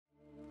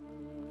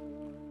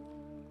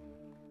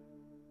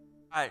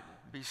All right,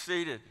 be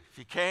seated if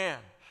you can.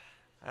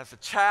 That's a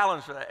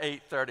challenge for the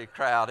 8:30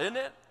 crowd, isn't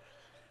it?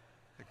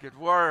 A good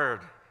word.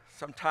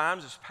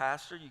 Sometimes as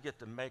pastor, you get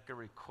to make a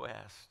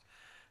request.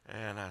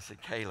 And I said,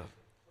 Caleb,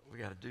 we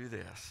got to do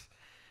this.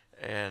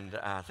 And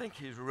I think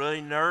he's really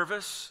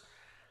nervous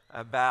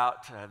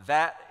about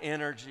that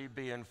energy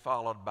being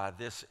followed by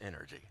this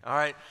energy. All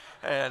right?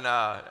 And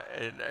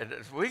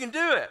we can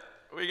do it.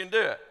 We can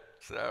do it.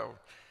 So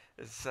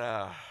it's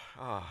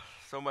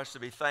so much to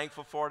be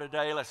thankful for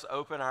today. Let's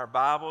open our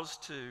Bibles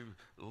to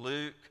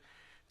Luke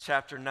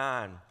chapter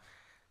 9.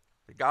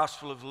 The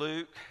Gospel of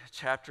Luke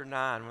chapter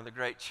 9. One of the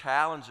great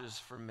challenges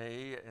for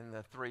me in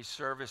the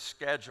three-service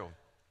schedule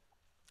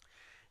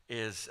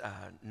is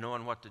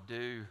knowing what to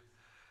do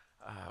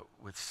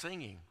with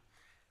singing.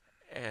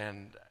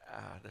 And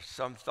there's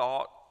some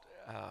thought,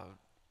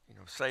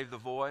 save the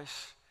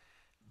voice.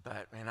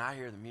 But, man, I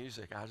hear the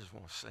music, I just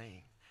want to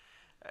sing.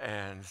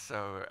 And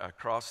so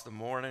across the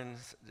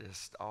mornings,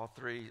 just all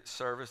three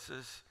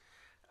services,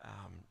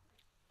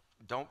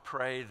 don't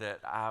pray that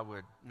I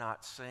would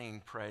not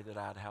sing, pray that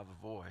I'd have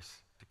a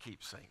voice to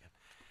keep singing.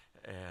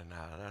 And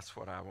that's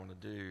what I want to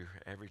do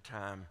every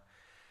time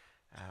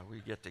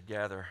we get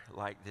together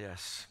like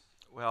this.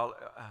 Well,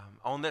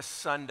 on this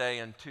Sunday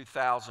in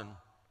 2000,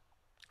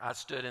 I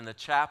stood in the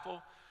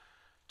chapel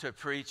to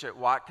preach at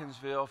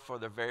Watkinsville for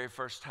the very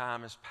first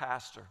time as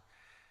pastor.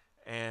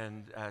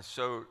 And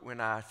so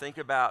when I think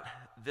about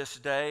this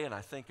day and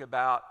I think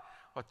about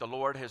what the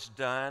Lord has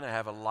done, I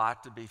have a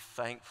lot to be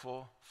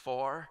thankful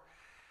for.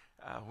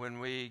 When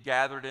we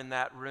gathered in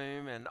that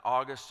room in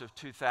August of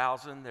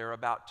 2000, there were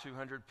about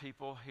 200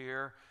 people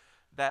here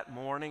that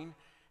morning,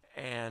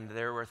 and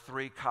there were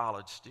 3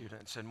 college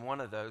students, and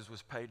one of those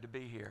was paid to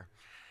be here.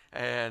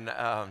 And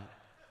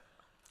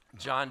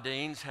John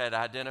Deans had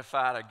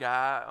identified a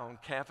guy on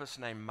campus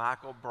named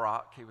Michael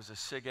Brock. He was a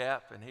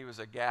SIGEP, and he was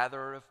a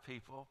gatherer of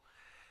people.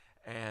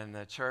 And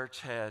the church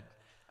had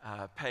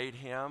paid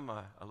him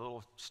a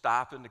little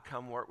stipend to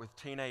come work with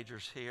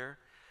teenagers here.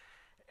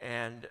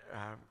 And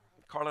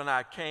Carla and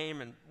I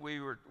came, and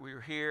we were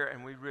here,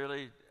 and we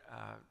really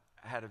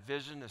had a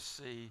vision to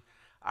see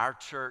our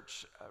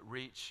church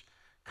reach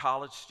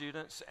college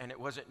students. And it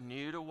wasn't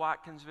new to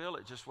Watkinsville.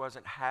 It just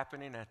wasn't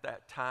happening at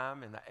that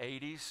time in the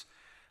 80s.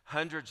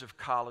 Hundreds of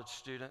college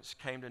students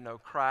came to know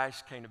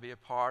Christ, came to be a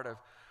part of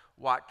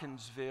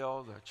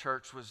Watkinsville. The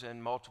church was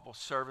in multiple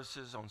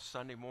services on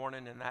Sunday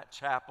morning in that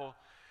chapel.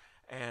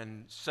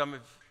 And some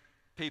of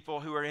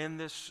people who are in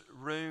this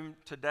room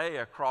today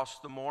across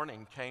the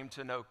morning came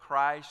to know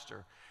Christ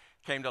or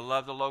came to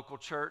love the local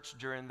church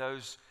during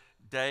those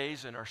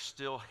days and are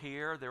still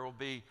here. There will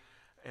be,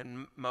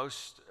 and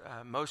most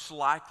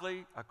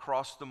likely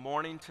across the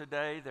morning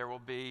today, there will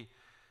be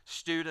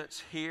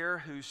students here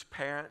whose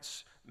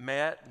parents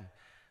met and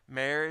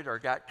married or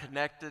got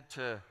connected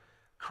to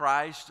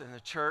Christ and the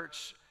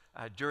church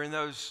during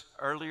those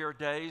earlier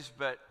days,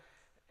 but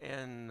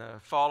in the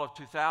fall of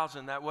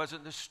 2000, that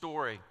wasn't the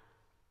story.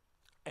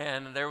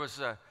 And I was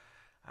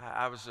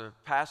a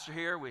pastor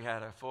here. We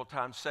had a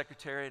full-time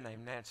secretary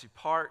named Nancy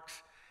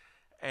Parks,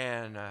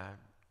 and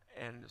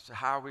so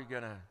how are we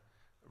going to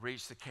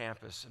reach the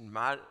campus? And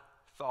my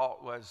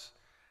thought was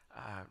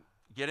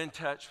get in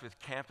touch with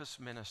campus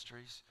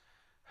ministries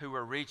who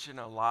are reaching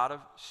a lot of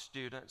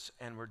students,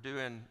 and we're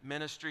doing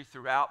ministry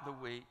throughout the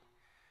week.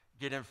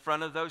 Get in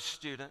front of those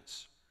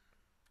students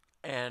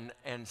and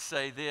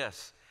say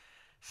this.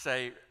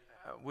 Say,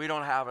 we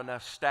don't have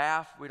enough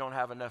staff, we don't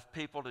have enough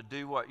people to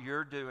do what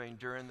you're doing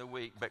during the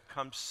week, but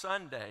come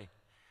Sunday,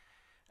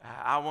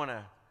 I want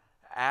to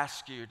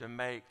ask you to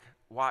make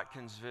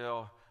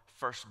Watkinsville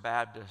First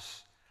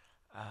Baptist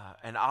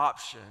an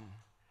option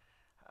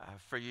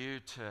for you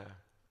to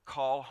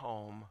call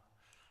home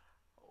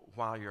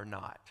while you're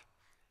not.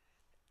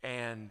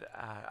 And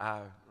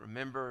I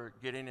remember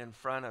getting in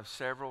front of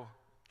several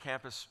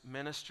campus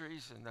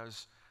ministries in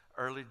those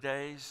early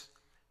days,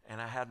 and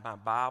I had my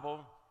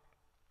Bible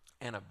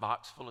and a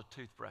box full of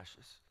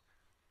toothbrushes.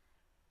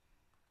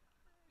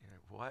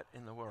 What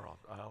in the world?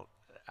 Well,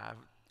 I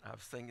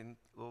was thinking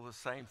a little the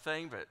same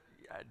thing, but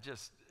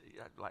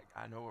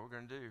I know what we're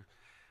going to do.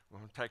 We're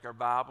going to take our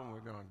Bible and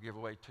we're going to give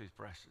away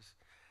toothbrushes.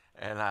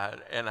 And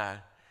I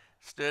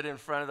stood in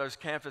front of those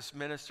campus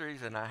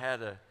ministries, and I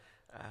had a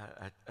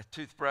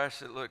toothbrush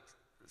that looked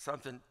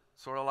something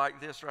sort of like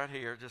this right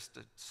here, just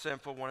a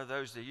simple one of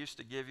those they used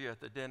to give you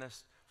at the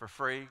dentist for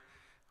free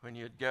when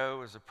you'd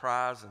go as a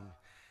prize,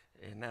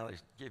 and now they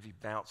give you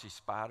bouncy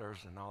spiders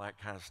and all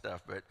that kind of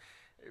stuff, but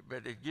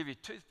they give you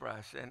a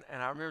toothbrush. And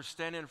I remember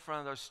standing in front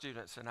of those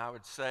students, and I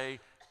would say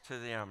to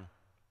them,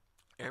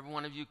 every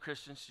one of you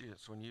Christian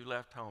students, when you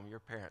left home, your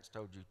parents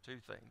told you 2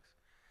 things.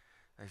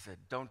 They said,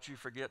 don't you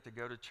forget to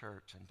go to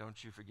church, and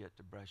don't you forget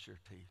to brush your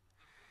teeth.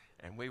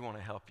 And we want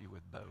to help you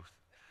with both.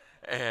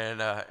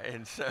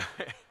 And so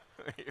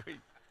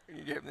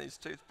you give them these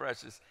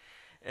toothbrushes.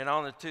 And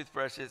on the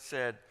toothbrush it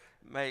said,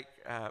 make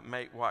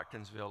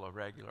Watkinsville a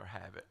regular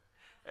habit.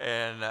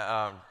 And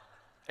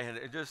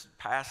it just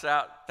pass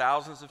out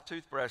thousands of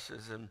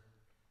toothbrushes.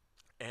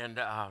 And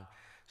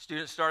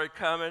Students started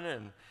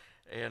coming,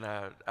 and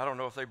I don't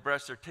know if they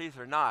brushed their teeth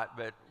or not,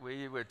 but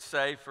we would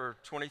say for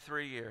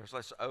 23 years,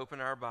 let's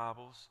open our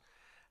Bibles.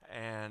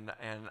 And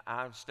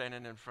I'm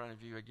standing in front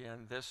of you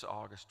again this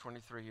August,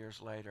 23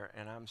 years later,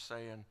 and I'm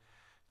saying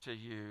to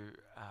you,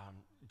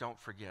 don't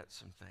forget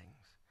some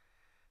things.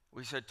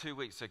 We said 2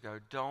 weeks ago,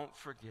 don't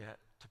forget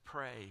to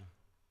pray.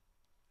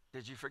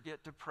 Did you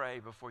forget to pray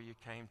before you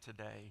came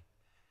today?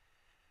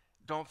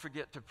 Don't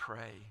forget to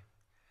pray.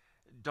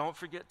 Don't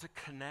forget to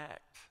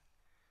connect.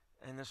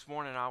 And this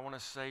morning I want to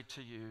say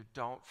to you,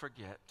 don't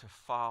forget to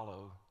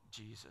follow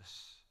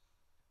Jesus.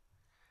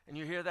 And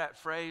you hear that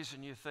phrase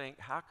and you think,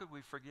 how could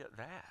we forget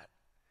that?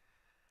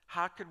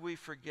 How could we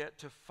forget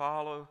to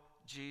follow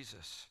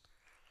Jesus?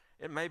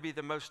 It may be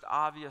the most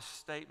obvious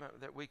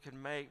statement that we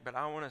can make, but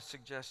I want to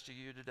suggest to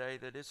you today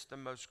that it's the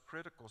most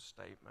critical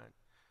statement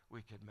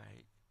we could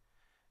make.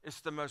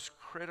 It's the most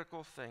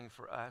critical thing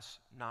for us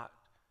not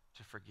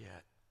to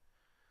forget.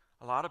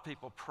 A lot of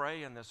people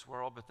pray in this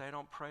world, but they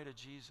don't pray to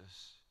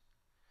Jesus.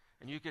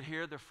 And you could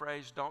hear the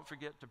phrase, don't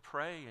forget to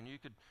pray, and you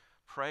could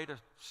pray to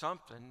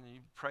something. You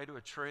pray to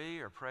a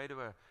tree or pray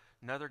to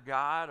another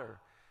God,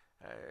 or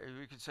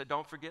you could say,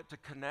 don't forget to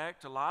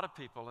connect. A lot of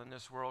people in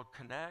this world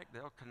connect.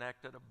 They'll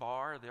connect at a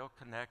bar. They'll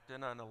connect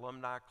in an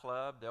alumni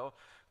club. They'll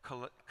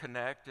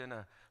connect in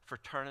a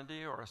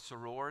fraternity or a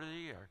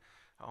sorority or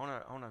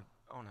on a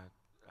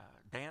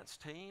dance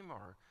team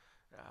or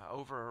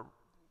over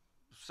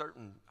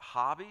certain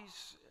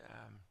hobbies.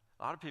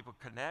 A lot of people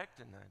connect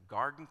in the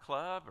garden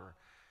club or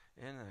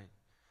in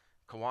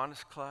the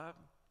Kiwanis club.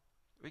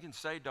 We can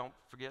say don't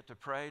forget to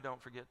pray,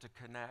 don't forget to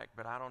connect,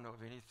 but I don't know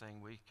of anything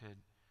we could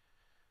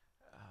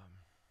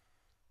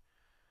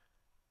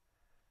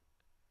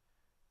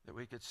that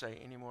we could say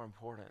any more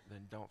important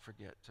than don't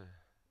forget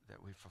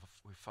that we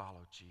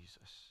follow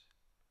Jesus.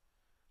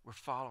 We're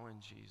following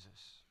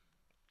Jesus.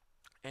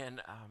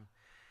 And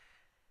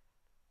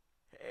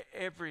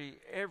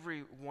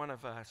every one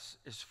of us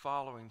is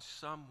following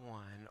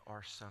someone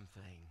or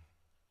something.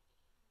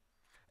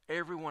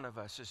 Every one of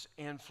us is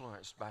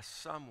influenced by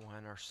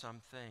someone or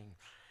something.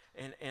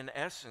 In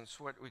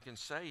essence, what we can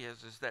say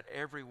is that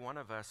every one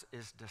of us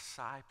is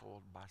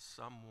discipled by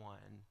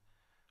someone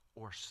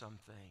or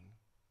something.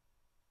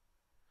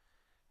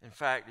 In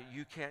fact,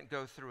 you can't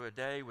go through a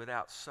day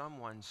without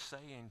someone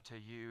saying to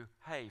you,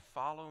 hey,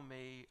 follow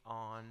me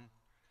on,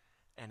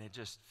 and it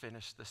just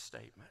finished the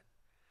statement.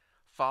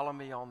 Follow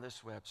me on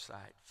this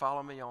website.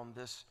 Follow me on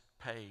this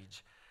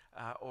page.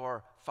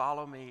 Or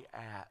follow me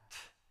at.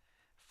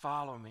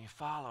 Follow me,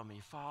 follow me,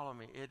 follow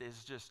me. It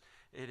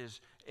is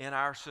in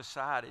our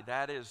society,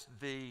 that is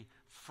the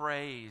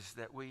phrase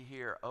that we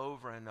hear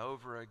over and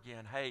over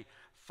again. Hey,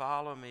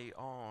 follow me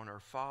on or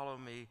follow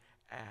me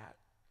at.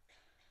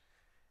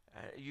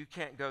 You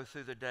can't go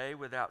through the day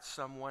without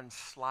someone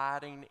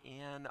sliding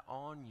in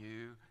on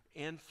you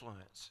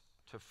influence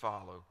to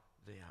follow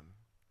them.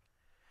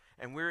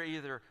 And we're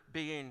either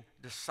being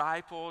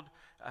discipled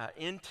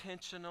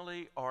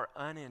intentionally or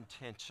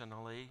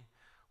unintentionally,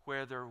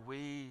 whether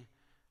we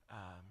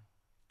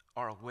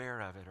are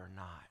aware of it or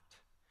not.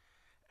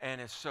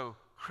 And it's so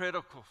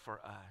critical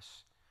for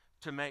us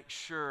to make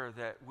sure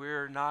that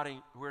we're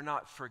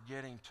not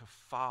forgetting to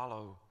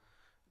follow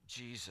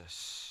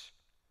Jesus.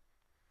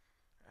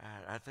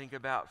 I think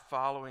about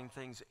following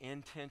things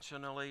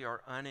intentionally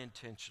or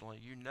unintentionally.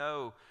 You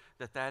know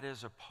that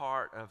is a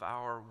part of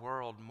our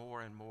world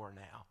more and more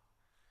now.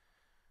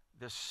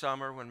 This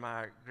summer, when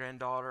my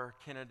granddaughter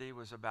Kennedy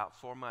was about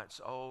 4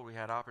 months old, we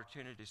had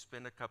opportunity to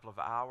spend a couple of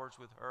hours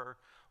with her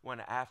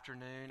one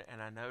afternoon,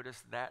 and I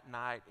noticed that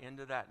night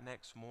into that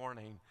next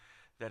morning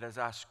that as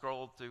I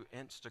scrolled through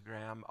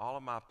Instagram, all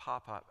of my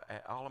pop-up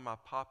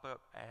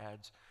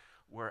ads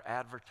were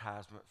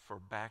advertisement for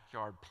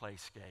backyard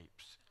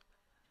playscapes.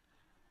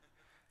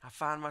 I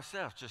find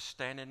myself just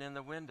standing in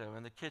the window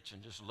in the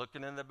kitchen, just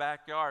looking in the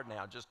backyard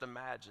now, just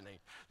imagining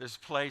this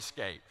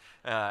playscape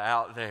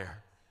out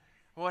there.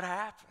 What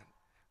happened?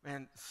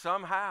 And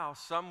somehow,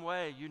 some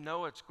way, you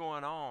know what's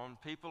going on.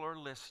 People are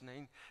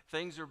listening.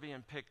 Things are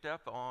being picked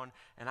up on,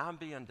 and I'm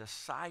being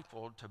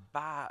discipled to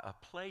buy a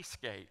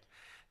playscape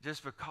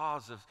just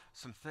because of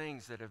some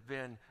things that have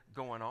been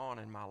going on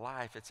in my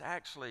life. It's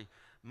actually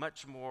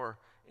much more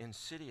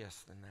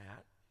insidious than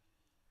that.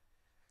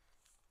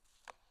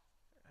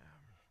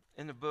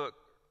 In the book,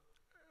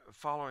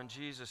 Following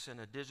Jesus in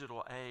a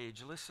Digital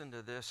Age, listen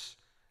to this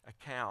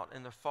account.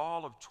 In the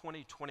fall of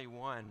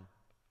 2021,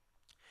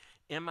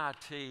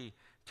 MIT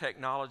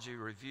Technology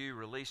Review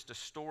released a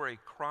story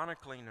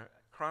chronicling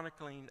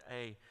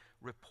a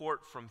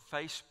report from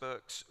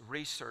Facebook's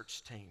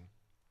research team.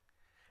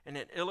 And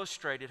it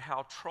illustrated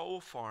how troll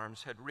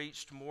farms had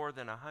reached more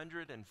than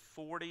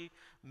 140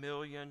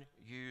 million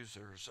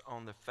users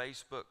on the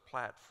Facebook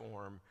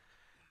platform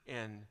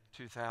in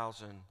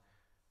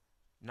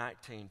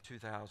 2019,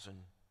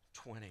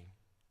 2020.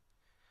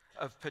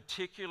 Of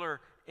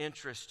particular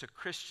interest to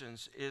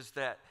Christians is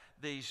that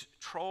these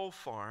troll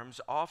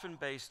farms, often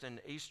based in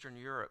Eastern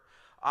Europe,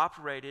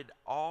 operated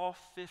all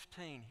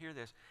 15, hear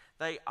this,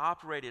 they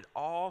operated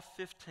all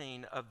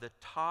 15 of the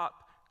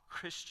top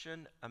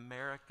Christian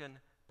American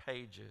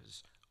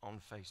pages on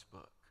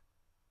Facebook.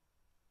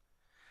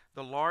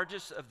 The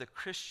largest of the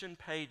Christian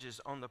pages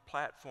on the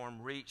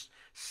platform reached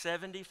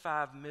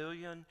 75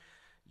 million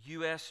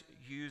U.S.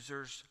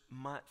 users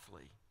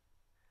monthly.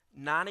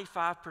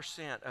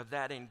 95% of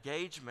that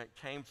engagement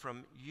came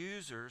from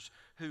users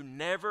who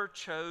never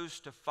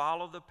chose to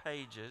follow the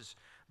pages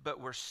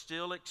but were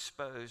still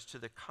exposed to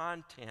the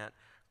content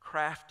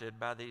crafted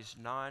by these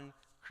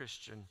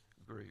non-Christian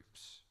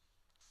groups.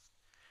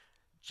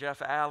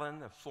 Jeff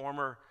Allen, a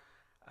former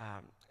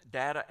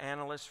data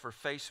analyst for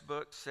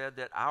Facebook, said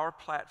that our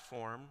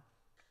platform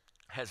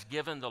has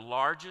given the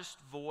largest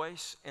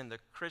voice in the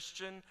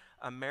Christian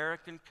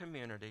American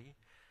community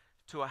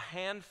to a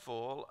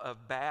handful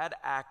of bad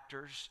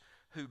actors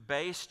who,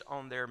 based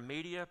on their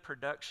media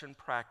production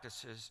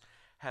practices,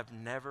 have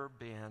never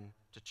been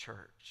to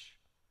church.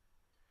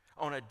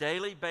 On a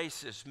daily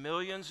basis,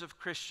 millions of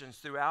Christians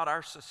throughout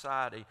our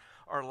society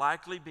are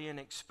likely being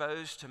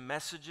exposed to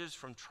messages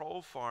from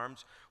troll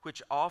farms,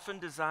 which often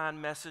design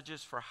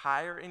messages for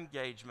higher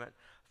engagement,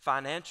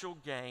 financial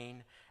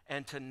gain,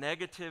 and to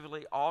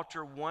negatively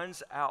alter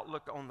one's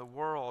outlook on the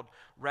world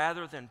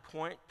rather than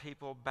point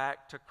people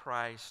back to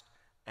Christ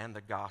and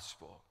the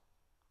gospel.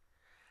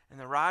 And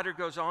the writer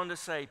goes on to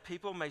say,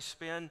 people may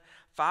spend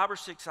 5 or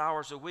 6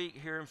 hours a week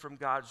hearing from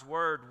God's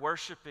word,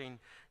 worshiping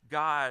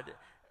God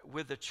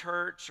with the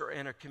church or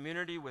in a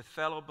community with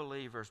fellow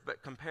believers.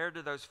 But compared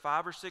to those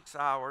 5 or 6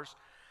 hours,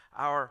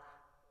 our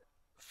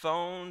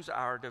phones,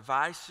 our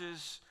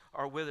devices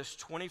are with us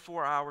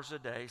 24 hours a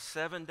day,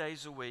 7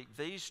 days a week.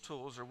 These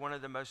tools are one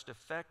of the most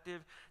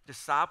effective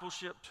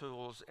discipleship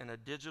tools in a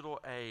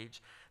digital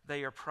age.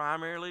 They are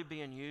primarily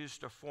being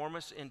used to form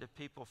us into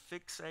people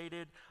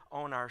fixated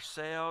on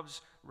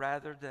ourselves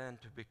rather than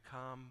to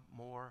become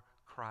more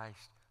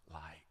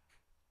Christ-like.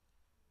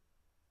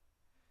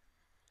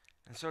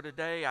 And so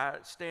today I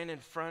stand in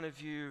front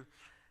of you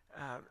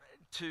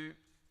to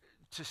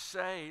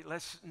say,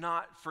 let's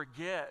not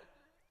forget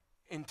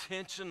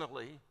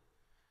intentionally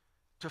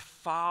to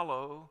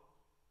follow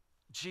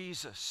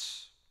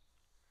Jesus.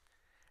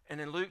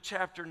 And in Luke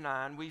chapter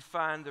 9, we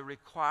find the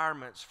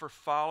requirements for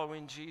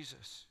following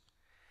Jesus.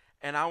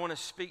 And I want to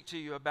speak to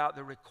you about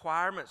the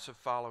requirements of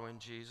following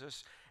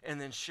Jesus and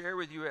then share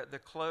with you at the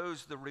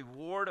close the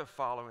reward of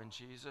following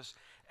Jesus.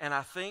 And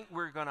I think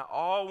we're going to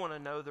all want to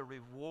know the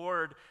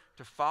reward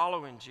to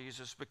following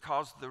Jesus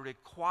because the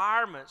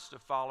requirements to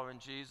following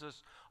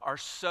Jesus are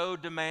so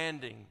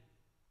demanding.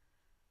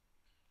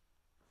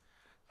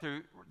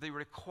 The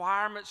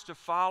requirements to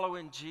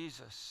following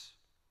Jesus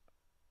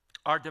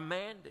are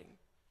demanding.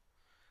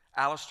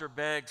 Alistair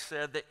Begg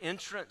said the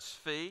entrance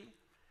fee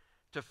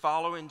to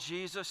following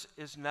Jesus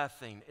is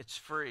nothing. It's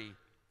free.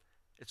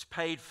 It's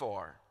paid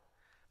for.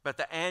 But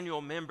the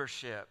annual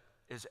membership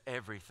is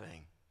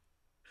everything.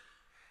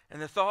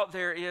 And the thought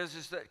there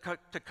is that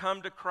to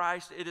come to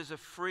Christ, it is a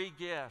free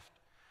gift.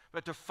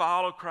 But to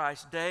follow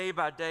Christ day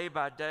by day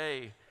by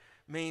day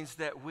means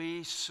that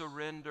we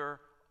surrender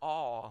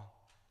all.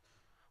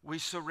 We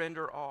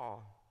surrender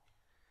all.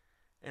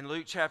 In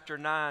Luke chapter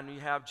 9, you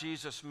have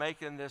Jesus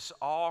making this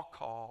all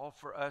call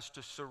for us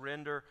to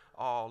surrender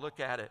all. Look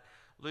at it.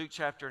 Luke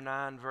chapter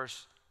 9,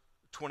 verse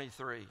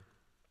 23.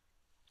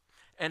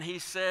 And he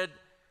said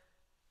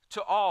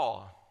to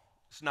all,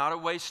 it's not a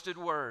wasted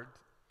word.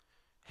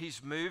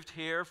 He's moved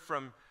here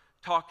from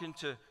talking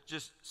to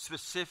just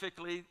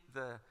specifically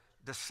the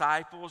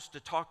disciples to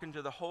talking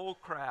to the whole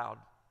crowd.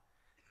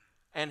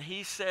 And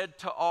he said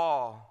to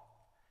all,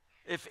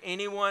 if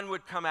anyone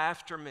would come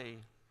after me,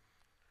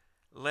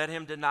 let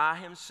him deny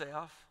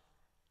himself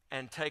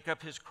and take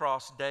up his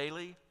cross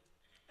daily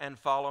and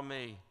follow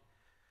me.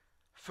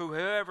 For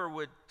whoever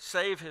would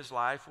save his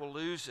life will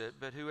lose it,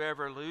 but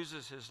whoever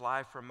loses his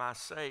life for my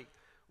sake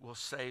will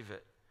save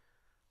it.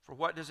 For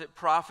what does it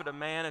profit a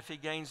man if he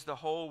gains the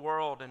whole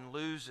world and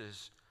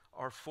loses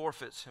or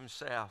forfeits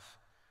himself?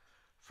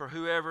 For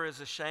whoever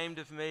is ashamed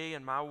of me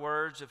and my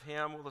words, of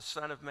him will the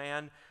Son of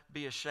Man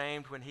be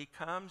ashamed when he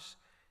comes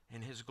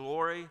in his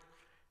glory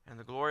and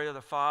the glory of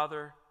the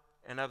Father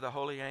and of the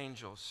holy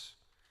angels.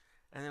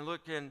 And then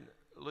look in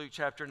Luke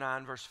chapter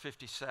 9, verse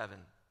 57.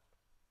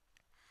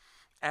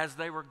 As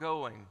they were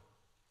going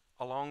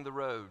along the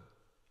road,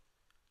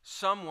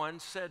 someone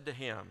said to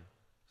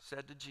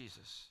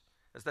Jesus,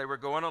 as they were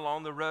going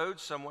along the road,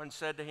 someone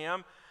said to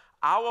him,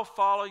 I will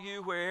follow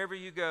you wherever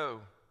you go.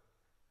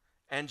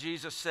 And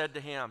Jesus said to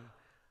him,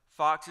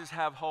 foxes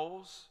have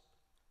holes,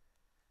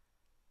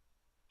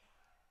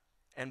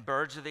 and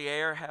birds of the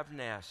air have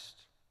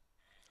nests,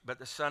 but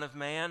the Son of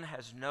Man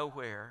has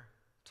nowhere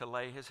to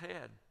lay his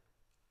head.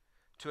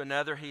 To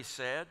another he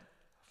said,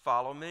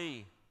 follow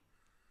me.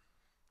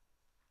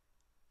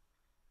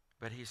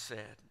 But he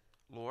said,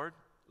 Lord,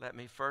 let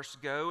me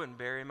first go and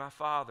bury my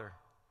father.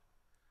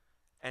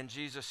 And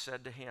Jesus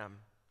said to him,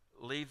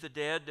 leave the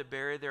dead to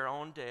bury their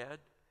own dead,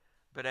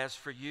 but as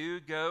for you,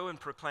 go and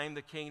proclaim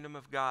the kingdom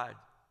of God.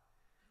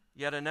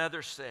 Yet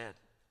another said,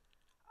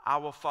 I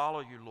will follow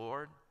you,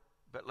 Lord,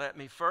 but let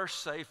me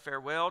first say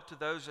farewell to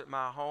those at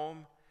my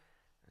home."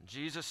 And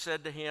Jesus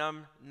said to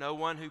him, "No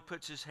one who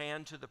puts his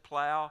hand to the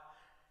plow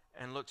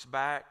and looks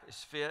back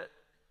is fit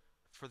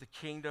for the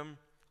kingdom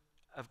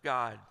of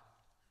God."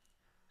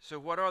 So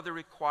what are the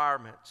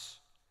requirements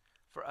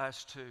for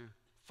us to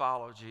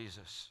follow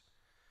Jesus?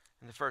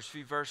 In the first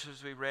few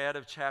verses we read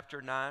of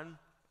chapter 9,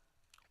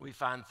 we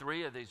find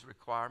 3 of these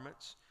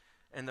requirements.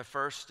 And the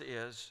first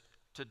is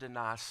to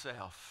deny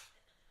self.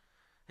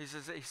 He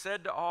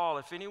said to all,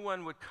 "If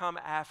anyone would come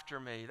after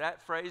me,"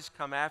 that phrase,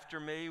 "come after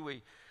me,"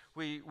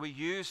 we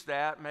use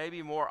that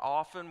maybe more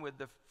often with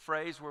the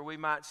phrase where we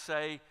might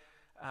say,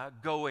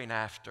 going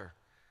after.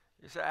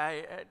 You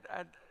say,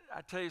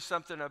 I tell you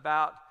something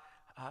about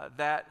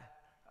that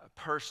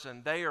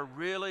person. They are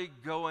really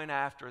going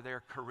after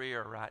their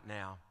career right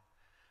now.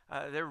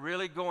 They're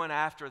really going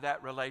after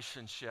that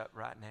relationship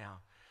right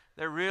now.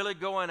 They're really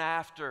going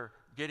after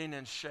getting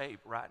in shape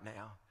right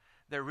now.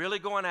 They're really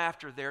going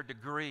after their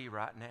degree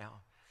right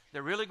now.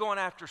 They're really going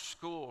after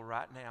school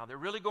right now. They're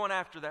really going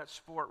after that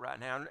sport right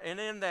now. And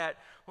in that,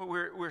 what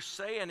we're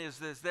saying is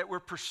this, that we're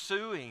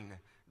pursuing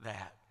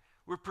that.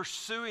 We're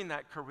pursuing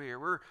that career.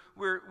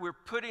 We're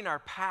putting our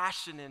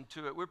passion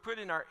into it. We're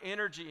putting our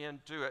energy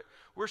into it.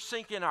 We're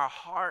sinking our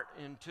heart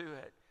into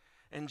it.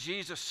 And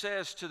Jesus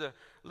says to the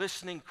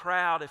listening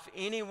crowd, "If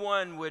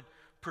anyone would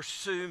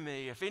pursue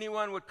me, if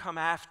anyone would come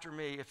after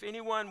me, if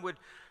anyone would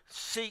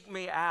seek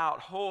me out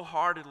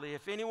wholeheartedly,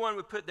 if anyone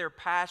would put their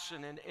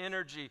passion and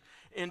energy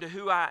into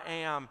who I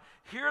am,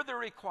 here are the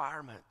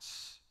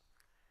requirements."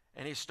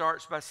 And he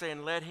starts by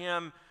saying, let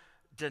him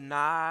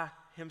deny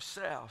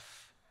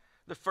himself.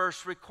 The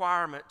first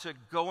requirement to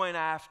going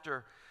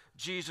after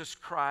Jesus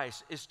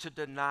Christ is to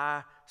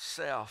deny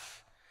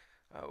self.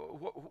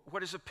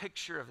 What is a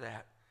picture of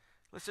that?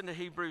 Listen to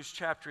Hebrews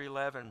chapter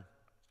 11.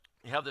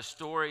 You have the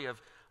story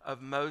of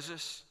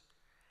Moses,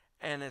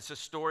 and it's a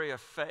story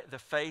of the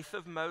faith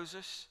of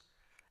Moses.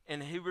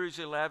 In Hebrews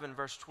 11,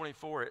 verse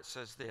 24, it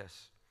says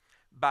this: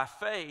 "By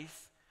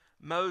faith,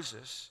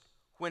 Moses,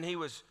 when he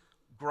was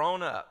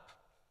grown up,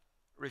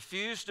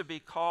 refused to be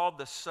called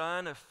the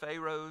son of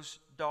Pharaoh's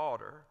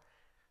daughter,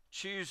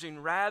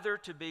 choosing rather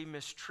to be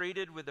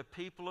mistreated with the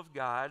people of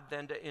God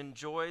than to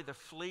enjoy the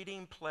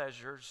fleeting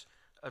pleasures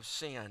of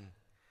sin.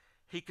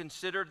 He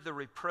considered the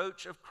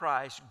reproach of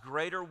Christ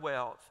greater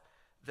wealth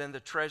than the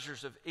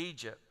treasures of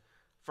Egypt,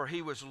 for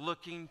he was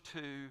looking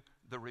to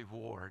the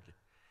reward."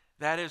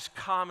 That is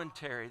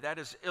commentary. That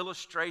is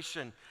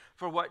illustration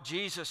for what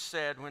Jesus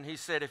said when he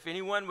said, "If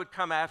anyone would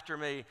come after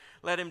me,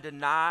 let him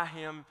deny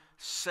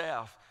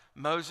himself."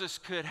 Moses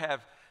could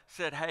have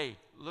said, "Hey,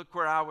 look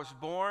where I was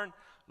born.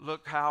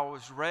 Look how I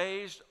was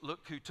raised.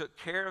 Look who took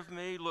care of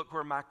me. Look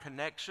where my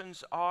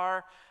connections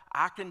are.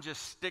 I can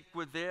just stick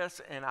with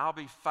this and I'll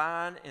be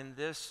fine in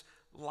this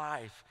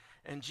life."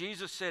 And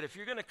Jesus said, if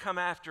you're going to come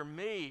after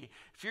me,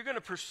 if you're going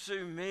to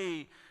pursue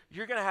me,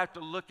 you're going to have to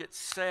look at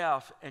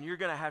self and you're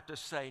going to have to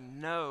say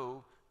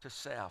no to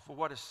self. Well,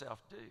 what does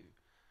self do?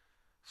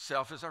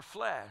 Self is our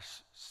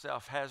flesh.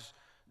 Self has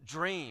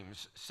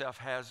dreams. Self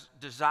has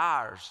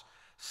desires.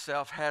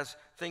 Self has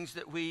things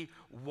that we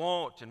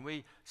want and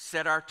we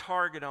set our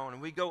target on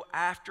and we go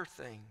after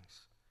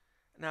things.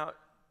 Now,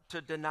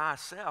 to deny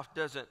self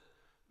doesn't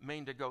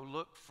mean to go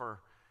look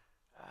for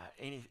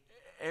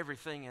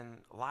everything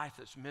in life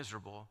that's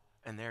miserable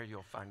and there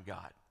you'll find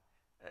God.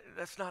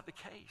 That's not the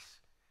case.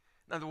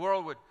 Now, the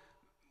world would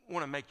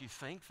want to make you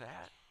think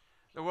that.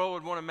 The world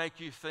would want to make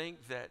you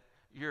think that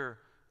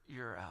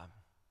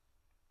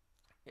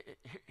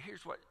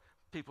here's what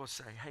people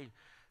say: "Hey,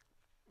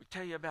 we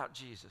tell you about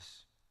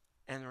Jesus."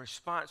 And the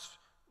response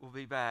will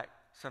be back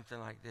something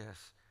like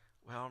this: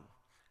 "Well,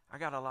 I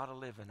got a lot of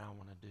living I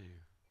want to do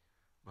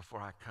before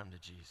I come to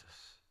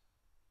Jesus.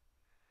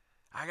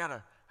 I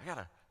gotta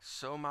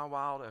sow my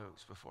wild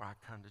oats before I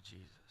come to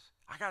Jesus.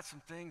 I got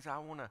some things I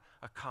want to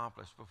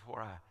accomplish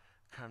before I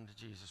come to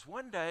Jesus.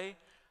 One day,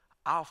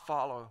 I'll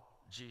follow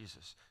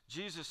Jesus."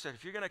 Jesus said,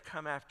 if you're going to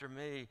come after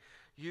me,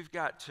 you've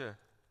got to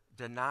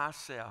deny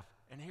self.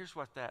 And here's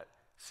what that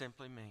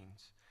simply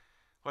means.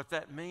 What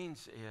that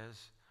means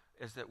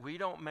is that we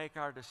don't make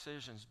our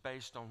decisions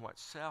based on what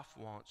self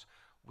wants.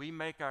 We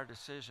make our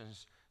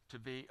decisions to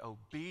be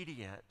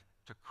obedient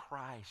to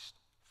Christ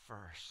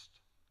first.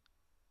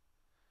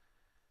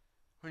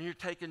 When you're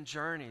taking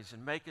journeys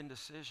and making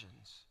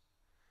decisions,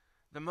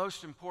 the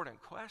most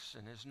important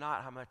question is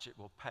not how much it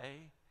will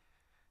pay,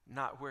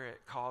 not where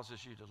it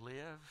causes you to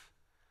live,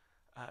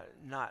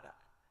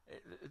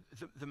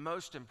 the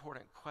most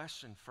important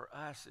question for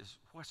us is,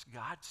 what's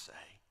God say?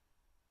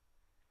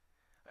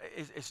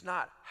 It's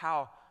not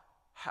how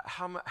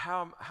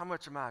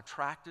much am I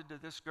attracted to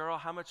this girl?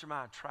 How much am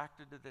I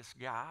attracted to this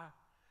guy?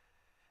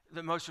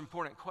 The most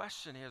important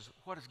question is,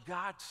 what does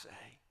God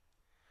say?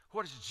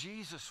 What does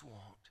Jesus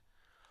want?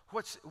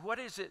 What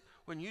is it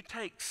when you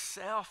take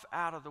self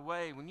out of the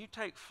way, when you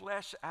take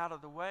flesh out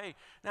of the way?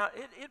 Now,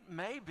 it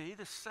may be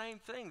the same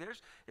thing.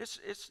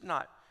 It's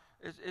not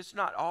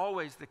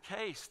always the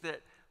case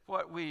that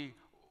what we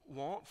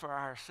want for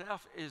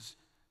ourselves is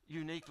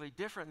uniquely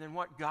different than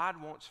what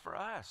God wants for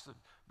us. The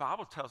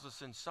Bible tells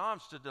us in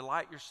Psalms to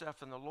delight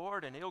yourself in the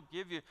Lord, and He'll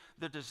give you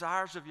the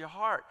desires of your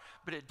heart.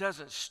 But it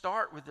doesn't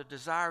start with the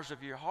desires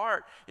of your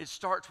heart. It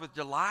starts with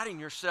delighting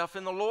yourself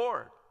in the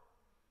Lord.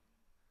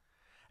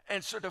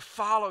 And so to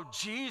follow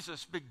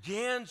Jesus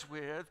begins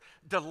with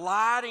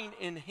delighting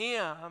in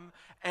Him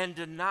and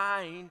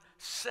denying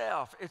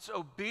self. It's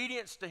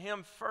obedience to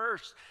Him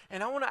first.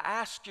 And I want to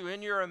ask you,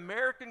 in your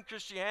American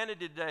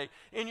Christianity today,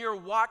 in your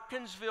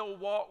Watkinsville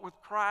walk with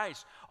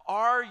Christ,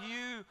 are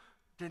you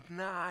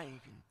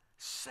denying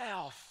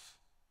self?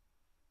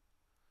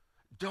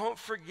 Don't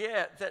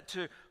forget that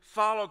to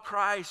follow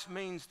Christ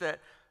means that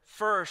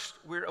first,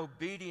 we're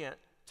obedient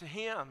to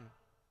Him.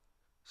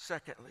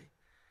 Secondly,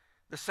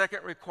 the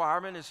second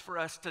requirement is for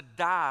us to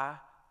die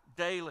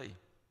daily.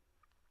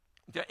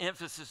 The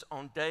emphasis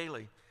on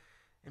daily.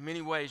 In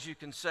many ways, you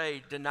can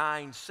say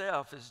denying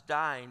self is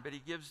dying, but he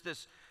gives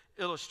this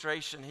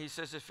illustration. He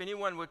says, if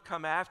anyone would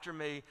come after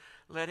me,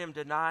 let him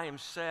deny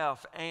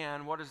himself,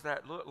 and what does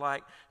that look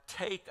like?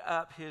 Take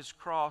up his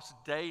cross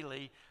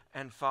daily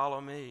and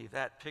follow me.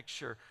 That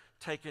picture,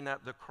 taking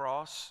up the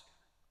cross,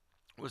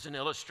 was an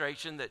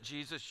illustration that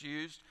Jesus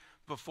used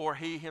before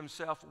he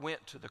himself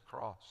went to the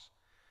cross.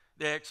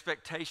 The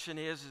expectation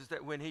is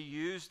that when he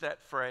used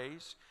that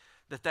phrase,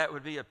 that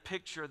would be a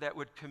picture that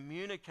would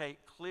communicate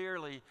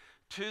clearly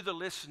to the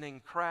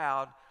listening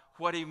crowd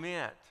what he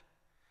meant.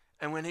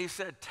 And when he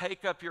said,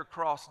 take up your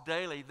cross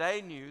daily,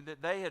 they knew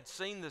that they had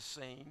seen the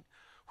scene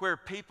where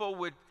people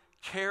would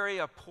carry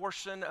a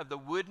portion of the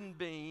wooden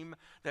beam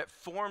that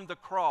formed the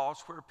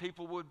cross, where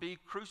people would be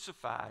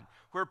crucified,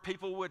 where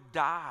people would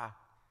die.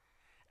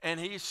 And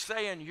he's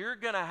saying, you're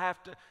going to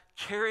have to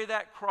carry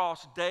that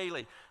cross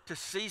daily. To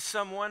see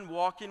someone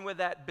walking with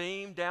that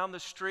beam down the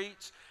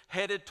streets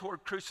headed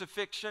toward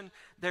crucifixion,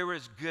 they were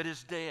as good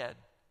as dead.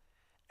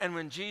 And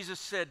when Jesus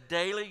said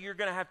daily, you're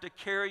going to have to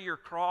carry your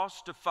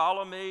cross to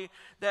follow me,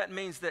 that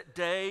means that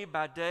day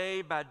by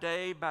day by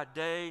day by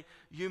day,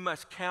 you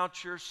must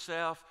count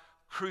yourself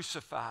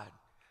crucified.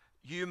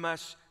 You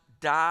must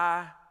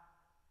die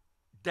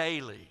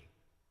daily.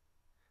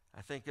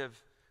 I think of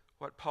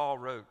what Paul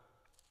wrote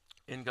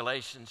in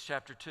Galatians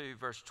chapter 2,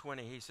 verse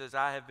 20. He says,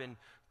 I have been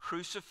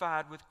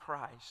crucified with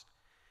Christ.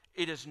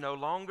 It is no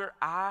longer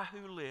I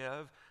who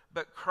live,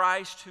 but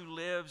Christ who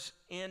lives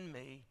in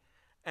me.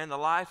 And the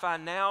life I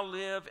now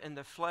live in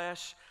the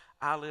flesh,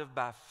 I live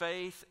by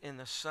faith in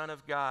the Son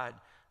of God,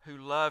 who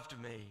loved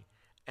me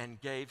and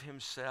gave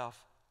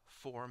himself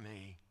for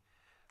me.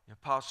 The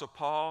Apostle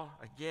Paul,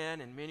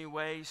 again, in many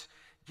ways,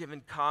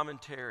 given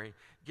commentary,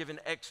 given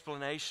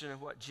explanation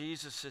of what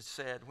Jesus had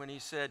said when he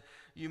said,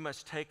 you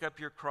must take up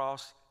your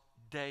cross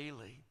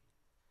daily.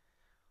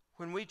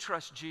 When we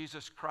trust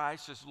Jesus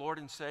Christ as Lord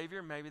and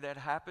Savior, maybe that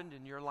happened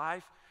in your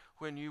life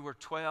when you were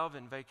 12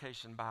 in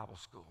Vacation Bible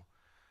School.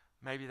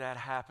 Maybe that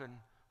happened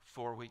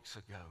 4 weeks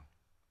ago.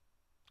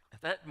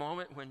 At that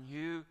moment when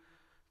you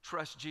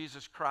trust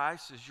Jesus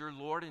Christ as your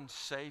Lord and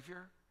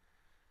Savior,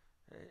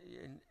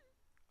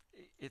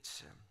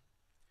 it's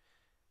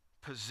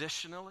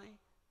positionally,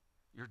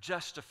 you're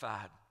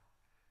justified.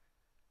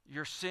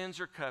 Your sins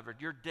are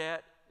covered. Your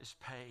debt is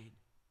paid.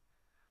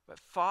 But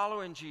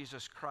following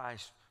Jesus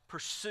Christ,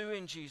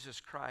 pursuing Jesus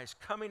Christ,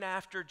 coming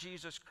after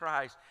Jesus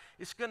Christ,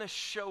 it's going to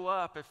show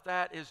up if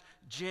that is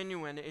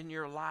genuine in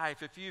your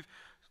life. If you've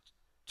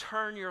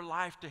turned your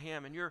life to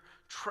Him and you're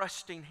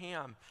trusting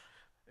Him,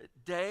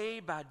 day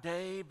by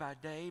day by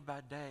day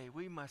by day,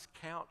 we must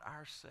count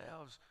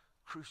ourselves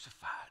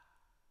crucified,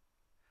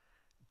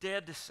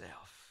 dead to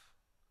self.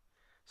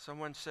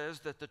 Someone says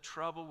that the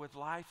trouble with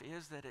life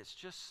is that it's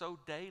just so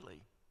daily.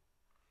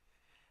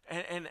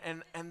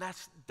 And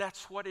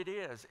that's what it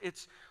is.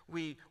 It's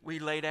we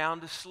lay down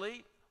to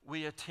sleep,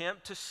 we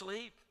attempt to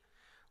sleep,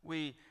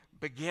 we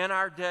begin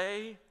our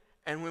day,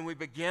 and when we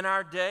begin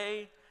our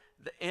day,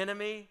 the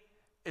enemy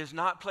is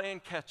not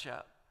playing catch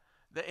up.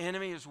 The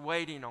enemy is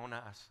waiting on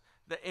us.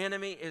 The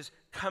enemy is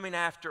coming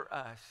after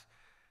us.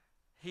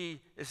 He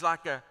is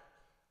like a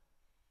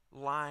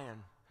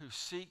lion who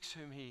seeks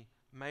whom he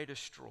may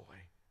destroy.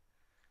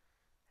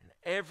 And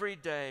every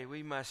day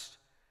we must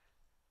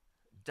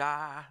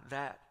die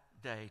that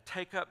day.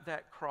 Take up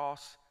that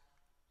cross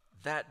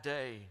that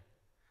day.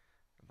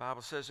 The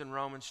Bible says in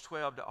Romans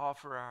 12 to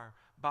offer our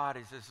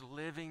bodies as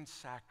living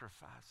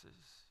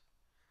sacrifices,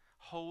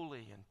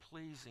 holy and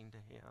pleasing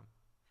to Him.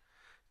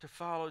 To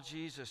follow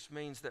Jesus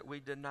means that we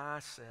deny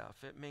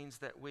self. It means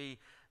that we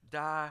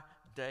die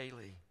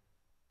daily.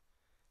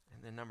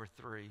 And then number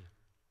 3,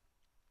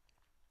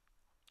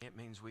 it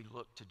means we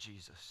look to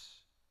Jesus.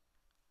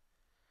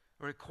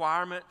 A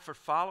requirement for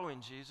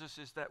following Jesus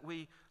is that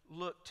we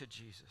look to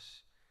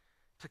Jesus.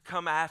 To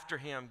come after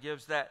Him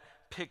gives that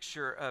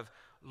picture of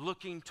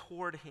looking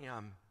toward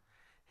Him.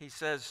 He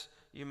says,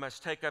 you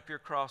must take up your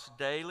cross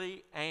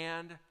daily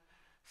and,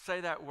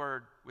 say that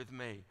word with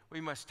me, we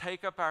must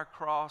take up our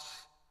cross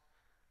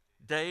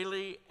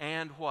daily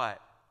and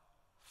what?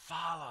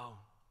 Follow.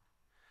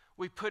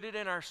 We put it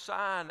in our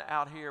sign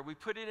out here. We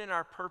put it in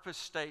our purpose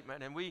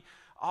statement, and we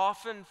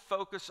often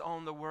focus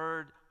on the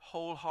word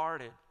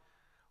wholehearted.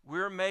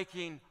 We're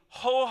making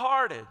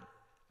wholehearted.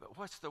 But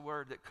what's the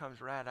word that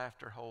comes right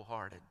after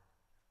wholehearted?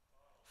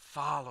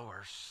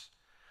 Followers.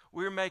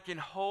 We're making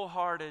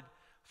wholehearted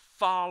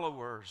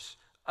followers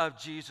of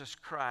Jesus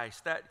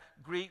Christ. That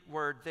Greek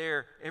word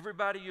there,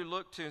 everybody you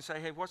look to and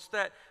say, hey, what's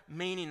that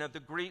meaning of the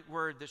Greek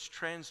word that's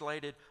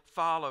translated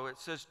follow? It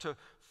says to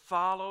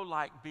follow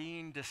like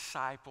being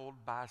discipled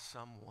by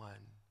someone.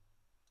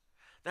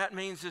 That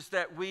means is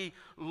that we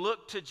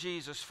look to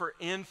Jesus for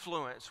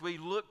influence. We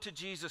look to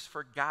Jesus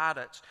for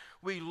guidance.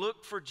 We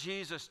look for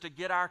Jesus to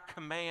get our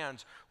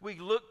commands. We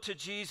look to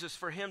Jesus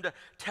for Him to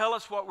tell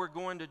us what we're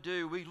going to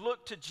do. We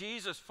look to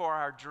Jesus for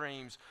our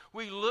dreams.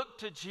 We look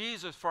to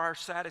Jesus for our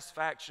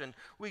satisfaction.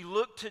 We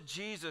look to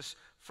Jesus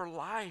for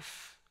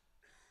life.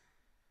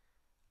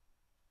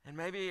 And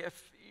maybe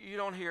if you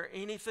don't hear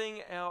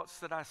anything else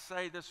that I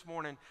say this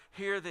morning,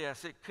 hear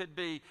this. It could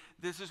be,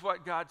 this is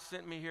what God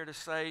sent me here to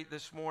say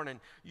this morning.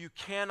 You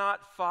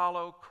cannot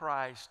follow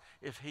Christ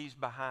if He's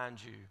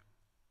behind you.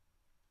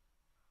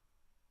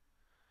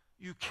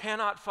 You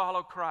cannot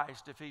follow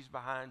Christ if He's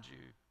behind you.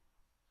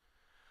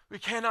 We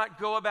cannot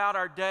go about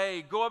our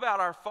day, go about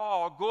our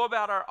fall, go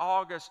about our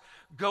August,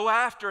 go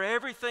after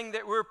everything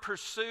that we're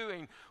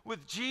pursuing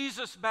with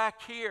Jesus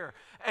back here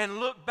and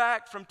look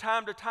back from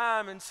time to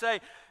time and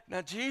say,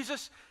 now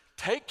Jesus,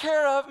 take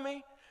care of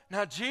me.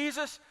 Now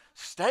Jesus,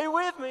 stay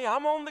with me.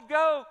 I'm on the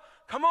go.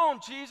 Come on,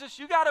 Jesus,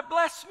 you got to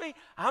bless me.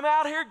 I'm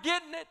out here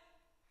getting it.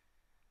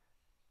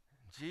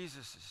 And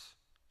Jesus is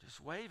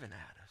just waving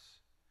at us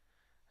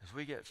as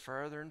we get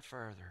further and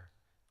further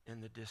in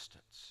the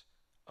distance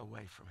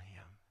away from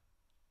Him.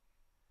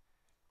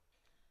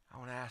 I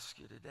want to ask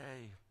you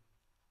today,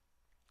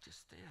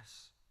 just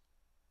this.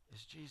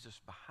 Is Jesus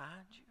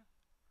behind you?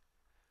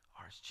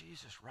 Or is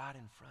Jesus right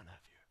in front of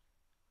you?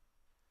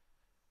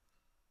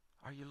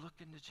 Are you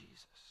looking to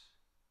Jesus?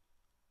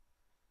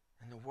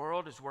 And the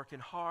world is working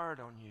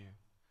hard on you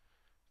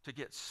to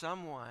get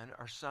someone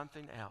or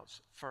something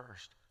else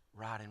first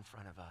right in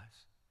front of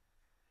us,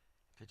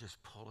 to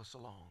just pull us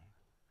along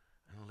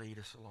and lead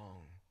us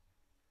along.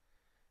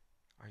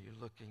 Are you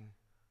looking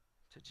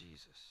to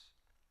Jesus?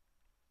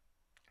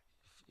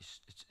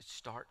 It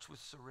starts with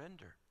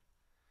surrender.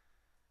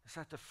 It's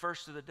at the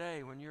first of the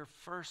day when you're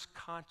first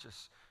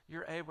conscious,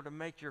 you're able to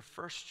make your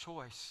first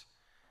choice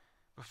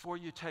before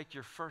you take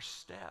your first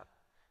step.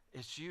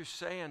 It's you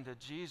saying to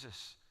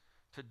Jesus,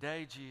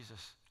 today,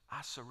 Jesus,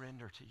 I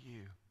surrender to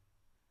you.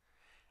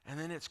 And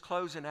then it's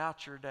closing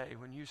out your day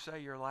when you say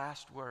your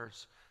last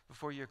words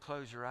before you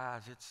close your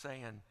eyes. It's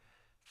saying,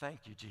 thank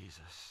you,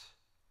 Jesus.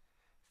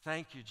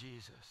 Thank you,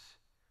 Jesus,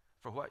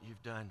 for what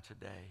you've done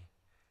today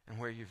and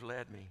where you've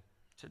led me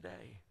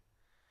today.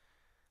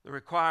 The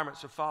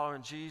requirements of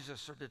following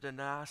Jesus are to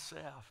deny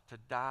self, to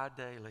die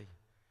daily,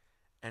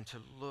 and to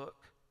look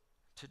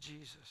to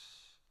Jesus.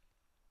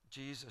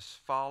 Jesus,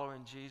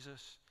 following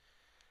Jesus,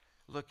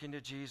 looking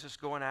to Jesus,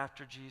 going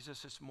after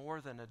Jesus, it's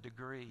more than a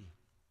degree.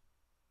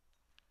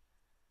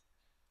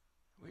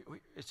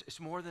 It's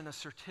more than a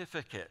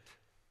certificate.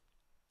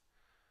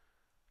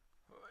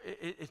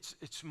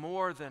 It's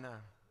more than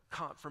a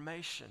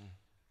confirmation.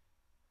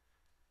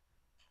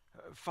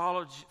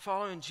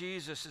 Following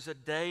Jesus is a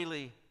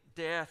daily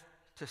death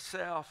to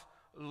self,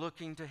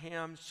 looking to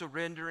Him,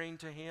 surrendering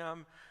to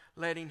Him,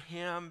 letting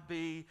Him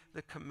be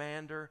the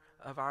commander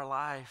of our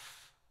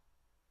life.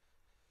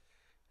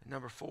 And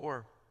number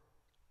 4,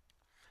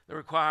 the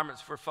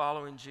requirements for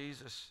following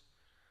Jesus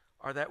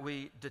are that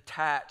we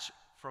detach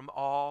from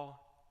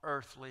all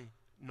earthly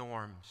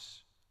norms.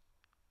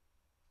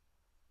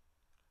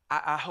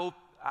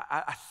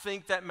 I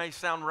think that may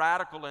sound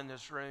radical in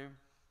this room.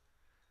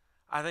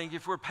 I think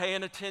if we're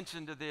paying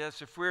attention to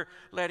this, if we're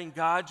letting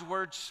God's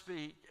word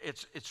speak,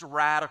 it's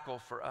radical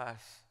for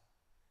us.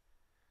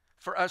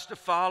 For us to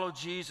follow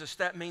Jesus,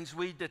 that means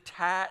we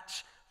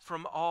detach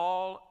from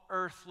all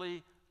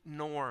earthly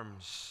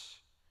norms.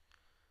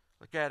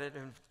 Look at it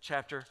in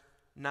chapter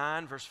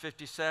 9, verse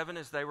 57.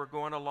 As they were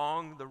going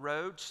along the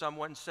road,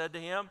 someone said to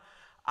him,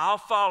 I'll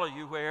follow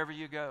you wherever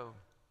you go.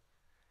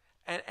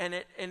 And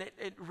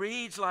it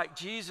reads like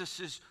Jesus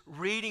is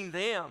reading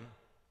them.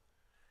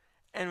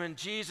 And when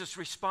Jesus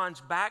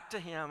responds back to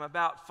him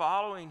about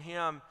following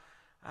him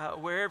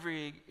wherever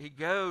he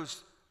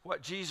goes,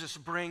 what Jesus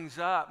brings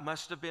up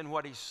must have been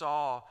what he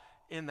saw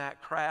in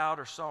that crowd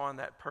or saw in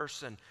that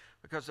person.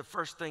 Because the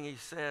first thing he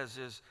says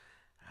is,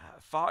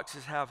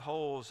 foxes have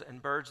holes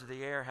and birds of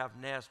the air have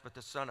nests, but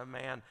the Son of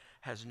Man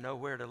has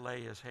nowhere to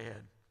lay his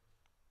head.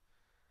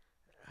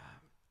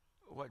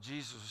 What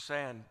Jesus was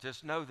saying,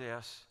 just know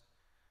this.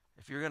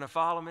 If you're going to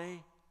follow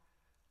me,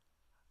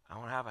 I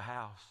want to have a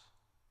house.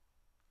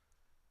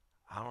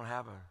 I don't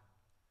have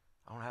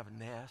a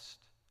nest.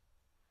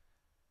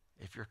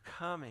 If you're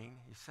coming,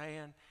 he's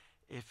saying,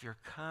 if you're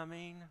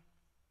coming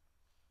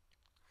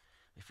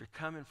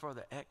for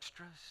the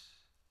extras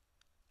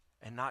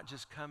and not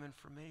just coming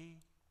for me,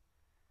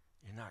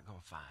 you're not going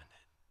to find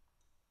it.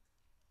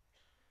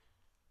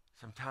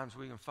 Sometimes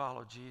we can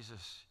follow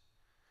Jesus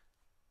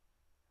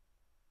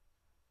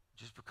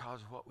just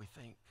because of what we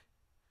think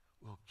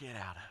we'll get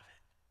out of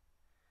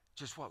it.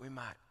 Just what we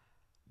might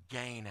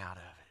gain out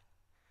of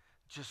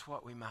it. Just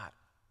what we might,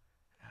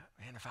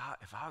 man,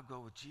 if I'll go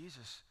with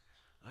Jesus,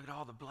 look at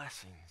all the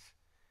blessings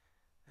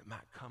that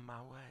might come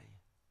my way.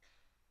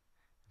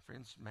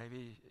 Friends,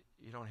 maybe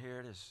you don't hear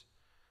it as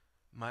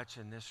much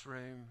in this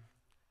room,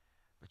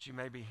 but you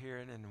may be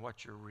hearing it in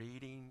what you're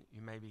reading.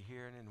 You may be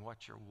hearing it in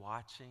what you're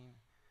watching.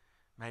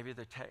 Maybe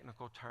the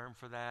technical term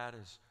for that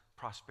is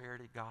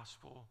prosperity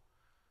gospel,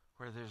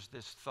 where there's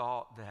this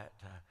thought that,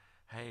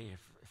 hey,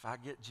 if I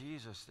get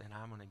Jesus, then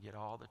I'm going to get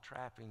all the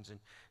trappings. And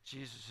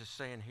Jesus is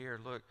saying here,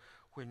 look,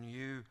 when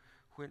you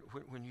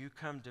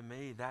come to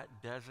me, that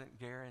doesn't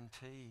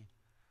guarantee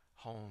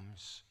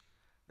homes.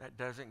 That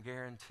doesn't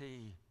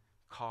guarantee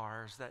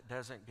cars. That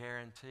doesn't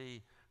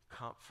guarantee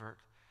comfort.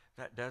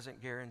 That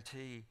doesn't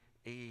guarantee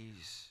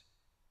ease.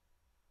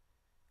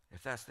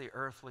 If that's the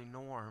earthly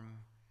norm,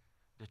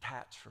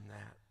 detach from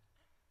that.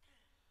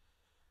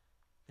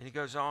 And he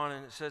goes on,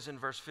 and it says in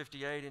verse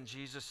 58, and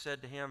Jesus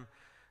said to him,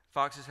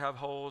 foxes have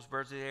holes,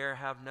 birds of the air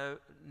have no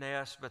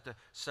nest, but the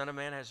Son of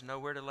Man has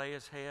nowhere to lay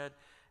his head.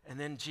 And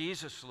then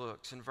Jesus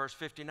looks in verse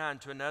 59.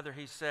 To another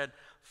he said,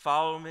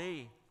 follow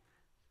me.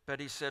 But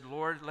he said,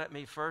 Lord, let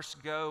me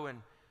first go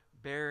and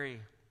bury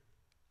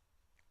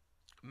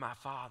my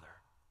father.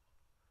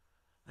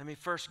 Let me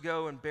first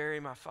go and bury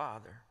my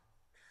father.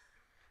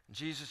 And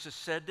Jesus has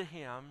said to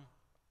him,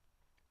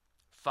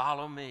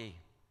 follow me.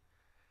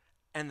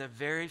 And the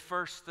very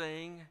first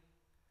thing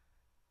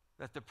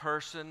that the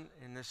person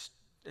in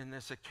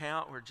this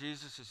account where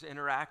Jesus is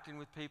interacting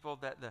with people,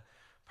 that the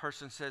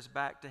person says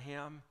back to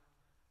him,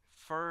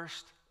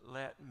 first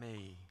let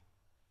me.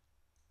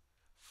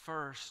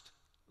 First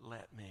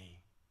let me.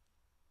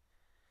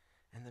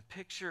 And the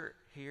picture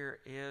here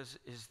is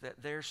that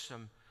there's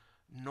some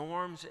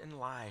norms in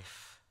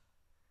life.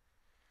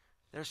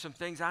 There's some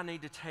things I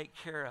need to take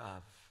care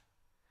of.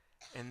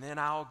 And then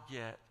I'll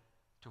get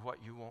to what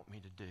you want me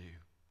to do.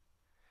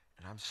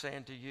 And I'm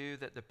saying to you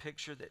that the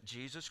picture that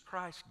Jesus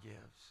Christ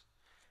gives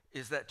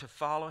is that to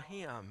follow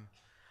him,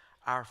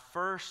 our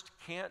first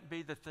can't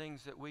be the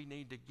things that we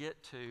need to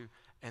get to,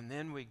 and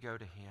then we go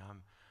to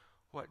him.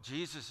 What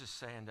Jesus is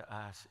saying to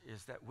us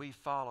is that we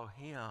follow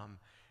him,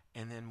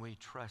 and then we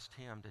trust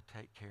him to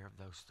take care of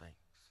those things.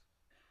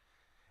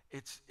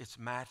 It's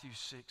Matthew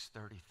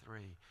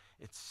 6:33.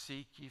 It's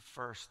seek ye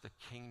first the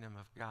kingdom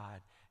of God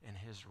and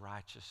his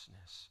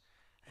righteousness,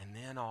 and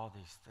then all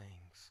these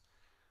things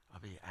will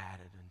be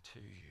added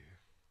unto you.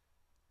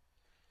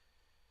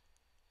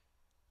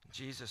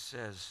 Jesus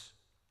says,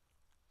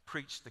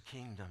 preach the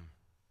kingdom.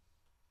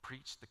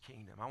 Preach the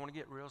kingdom. I want to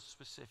get real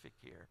specific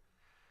here.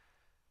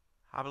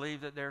 I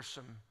believe that there's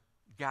some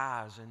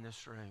guys in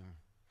this room.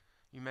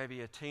 You may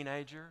be a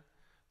teenager.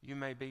 You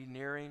may be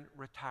nearing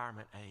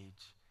retirement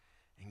age.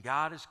 And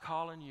God is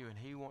calling you, and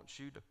he wants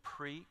you to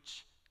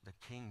preach the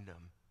kingdom.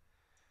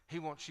 He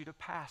wants you to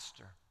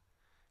pastor.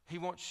 He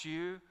wants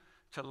you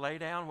to lay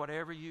down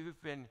whatever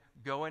you've been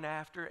going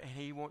after, and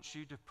he wants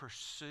you to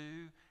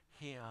pursue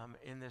him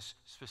in this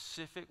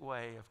specific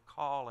way of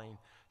calling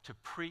to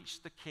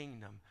preach the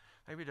kingdom,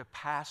 maybe to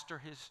pastor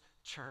his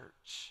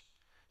church,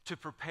 to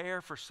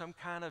prepare for some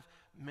kind of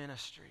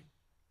ministry.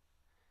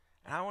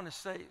 And I want to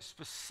say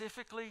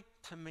specifically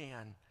to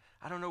men,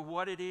 I don't know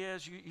what it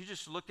is. You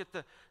just look at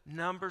the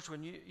numbers.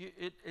 When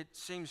it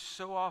seems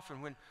so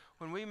often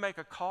when we make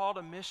a call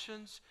to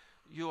missions,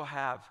 you'll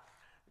have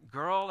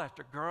girl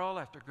after girl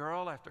after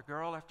girl after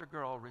girl after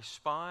girl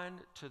respond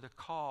to the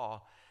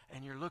call,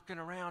 and you're looking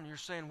around, you're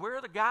saying, where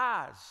are the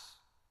guys?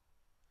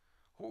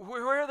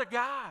 Where are the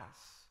guys?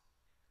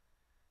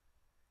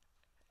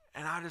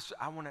 And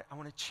I want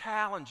to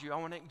challenge you. I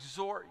want to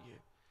exhort you.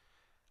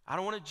 I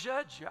don't want to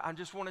judge you. I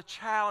just want to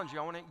challenge you.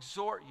 I want to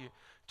exhort you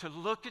to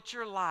look at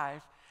your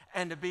life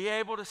and to be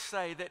able to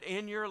say that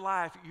in your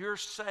life you're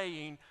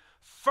saying,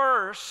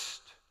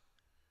 first,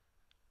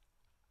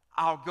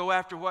 I'll go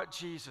after what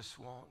Jesus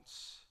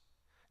wants.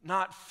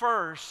 Not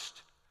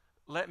first,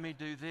 let me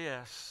do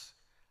this,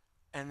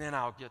 and then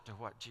I'll get to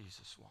what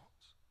Jesus wants.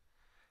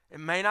 It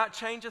may not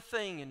change a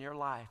thing in your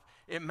life.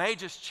 It may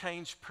just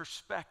change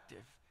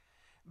perspective.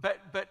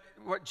 But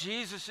what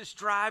Jesus is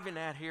driving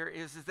at here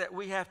is that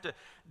we have to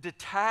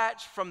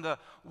detach from the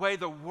way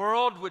the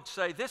world would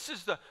say, this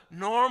is the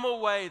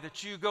normal way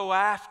that you go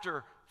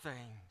after things.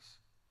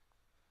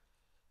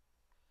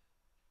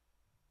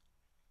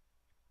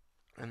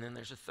 And then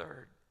there's a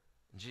third.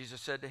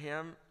 Jesus said to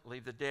him,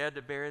 leave the dead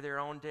to bury their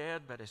own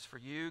dead, but as for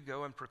you,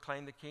 go and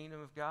proclaim the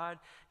kingdom of God.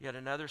 Yet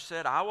another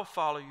said, I will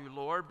follow you,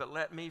 Lord, but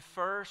let me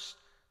first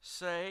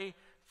say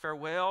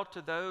farewell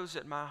to those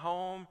at my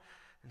home.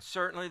 And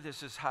certainly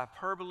this is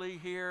hyperbole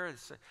here.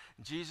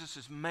 Jesus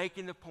is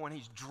making the point.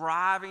 He's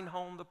driving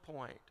home the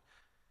point.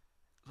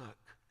 Look,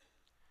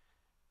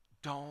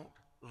 don't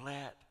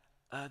let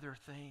other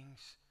things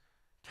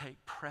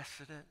take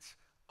precedence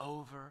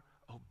over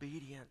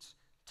obedience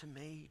to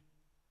me.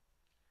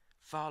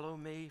 Follow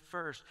me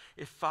first.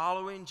 If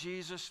following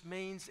Jesus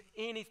means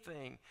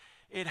anything,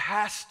 it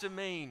has to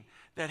mean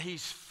that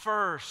he's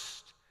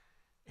first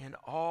in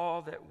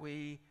all that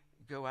we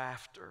go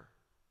after.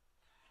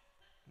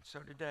 And so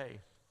today,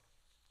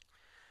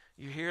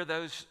 you hear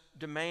those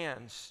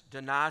demands: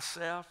 deny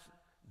self,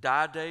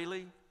 die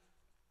daily,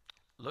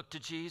 look to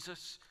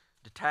Jesus,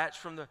 detach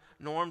from the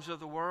norms of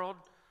the world.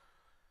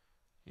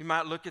 You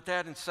might look at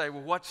that and say,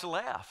 well, what's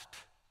left?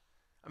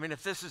 I mean,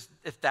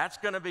 if that's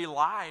going to be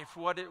life,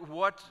 what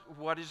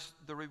is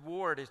the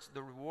reward?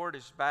 The reward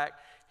is back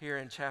here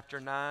in chapter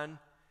 9.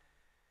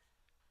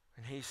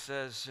 And he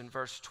says in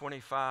verse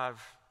 24,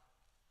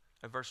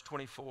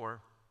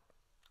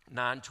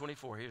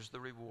 9:24, here's the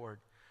reward.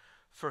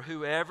 For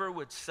whoever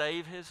would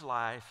save his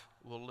life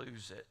will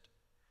lose it.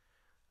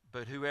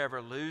 But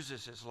whoever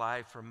loses his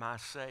life for my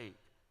sake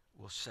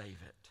will save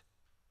it.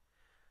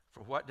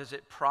 For what does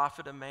it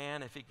profit a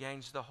man if he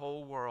gains the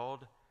whole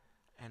world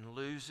and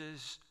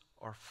loses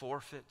or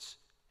forfeits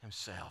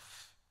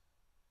himself?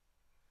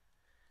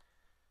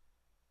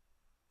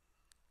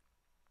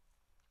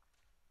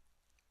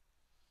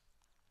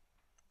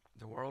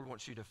 The world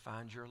wants you to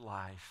find your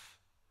life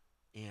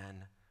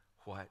in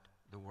what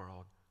the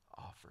world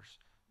offers.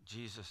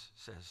 Jesus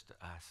says to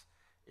us,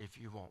 if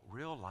you want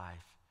real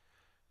life,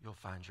 you'll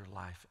find your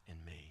life in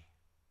me.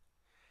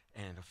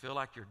 And it'll feel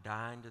like you're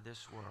dying to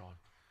this world,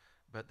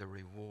 but the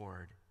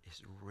reward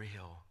is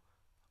real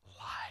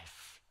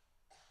life.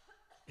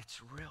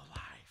 It's real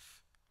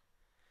life.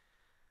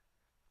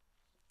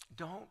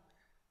 Don't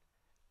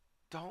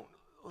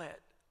let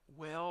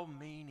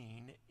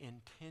well-meaning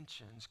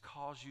intentions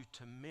cause you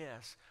to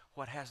miss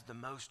what has the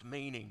most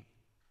meaning.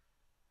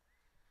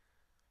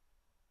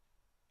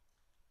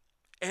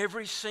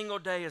 Every single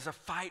day is a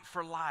fight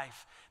for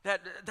life.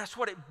 That's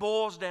what it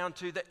boils down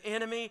to. The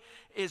enemy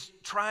is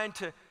trying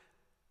to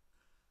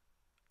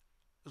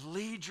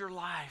lead your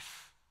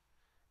life.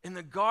 In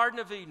the Garden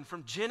of Eden,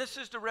 from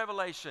Genesis to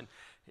Revelation,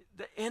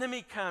 the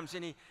enemy comes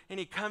and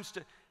he comes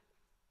to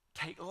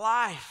take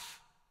life.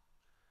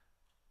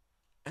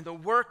 And the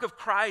work of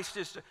Christ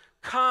is to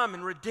come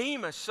and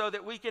redeem us so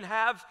that we can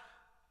have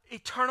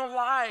eternal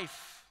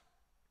life.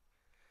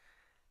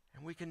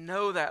 And we can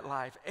know that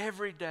life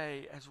every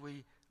day as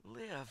we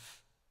live.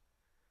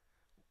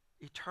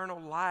 Eternal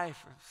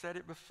life, I've said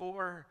it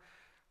before,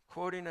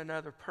 quoting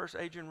another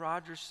person, Adrian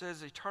Rogers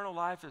says, eternal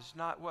life is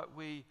not what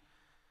we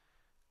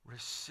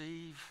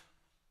receive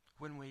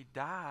when we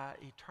die.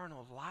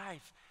 Eternal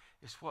life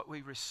is what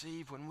we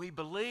receive when we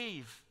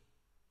believe.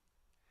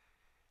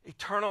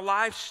 Eternal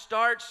life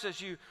starts as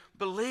you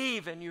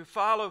believe and you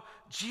follow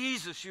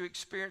Jesus. You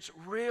experience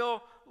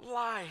real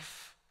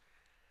life.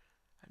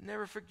 I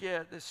never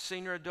forget this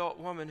senior adult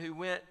woman who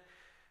went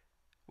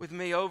with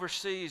me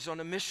overseas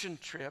on a mission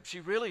trip. She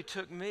really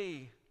took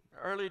me,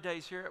 early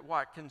days here at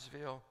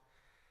Watkinsville.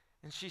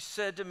 And she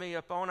said to me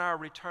upon our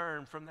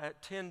return from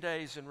that 10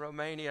 days in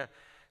Romania,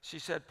 she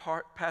said,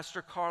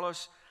 Pastor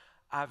Carlos,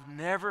 I've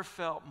never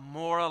felt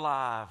more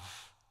alive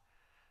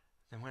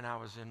than when I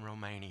was in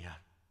Romania.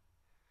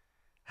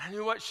 I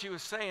knew what she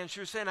was saying. She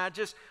was saying,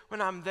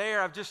 when I'm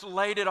there, I've just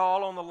laid it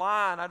all on the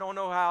line. I don't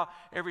know how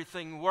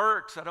everything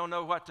works. I don't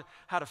know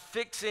how to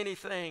fix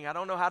anything. I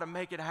don't know how to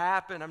make it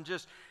happen.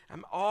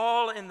 I'm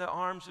all in the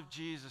arms of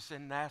Jesus,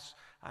 and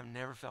I've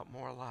never felt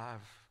more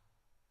alive.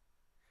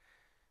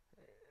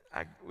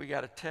 We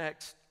got a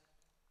text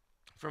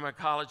from a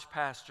college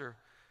pastor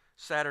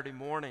Saturday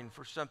morning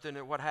for something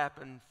that what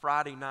happened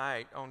Friday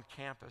night on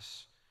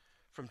campus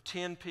from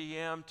 10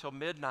 p.m. till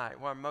midnight,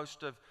 while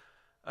most of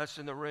us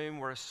in the room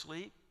were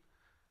asleep.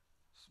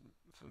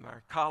 Some of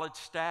our college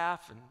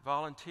staff and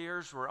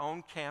volunteers were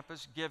on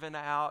campus giving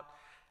out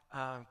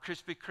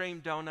Krispy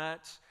Kreme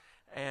donuts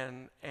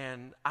and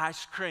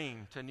ice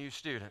cream to new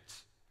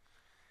students.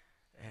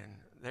 And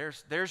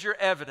there's your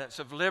evidence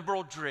of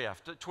liberal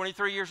drift.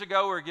 23 years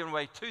ago, we were giving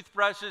away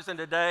toothbrushes, and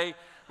today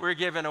we're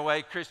giving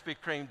away Krispy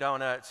Kreme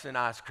donuts and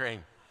ice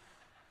cream.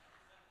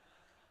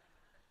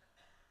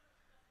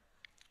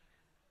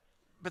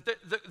 But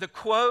the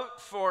quote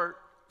from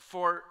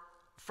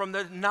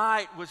the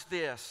night was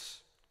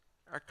this.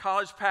 Our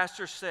college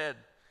pastor said,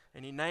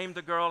 and he named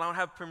the girl. I don't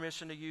have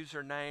permission to use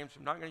her name, so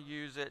I'm not going to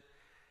use it.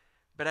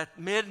 But at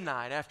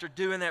midnight, after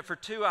doing that for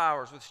 2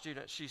 hours with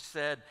students, she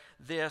said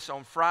this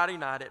on Friday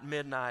night at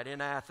midnight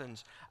in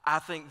Athens, I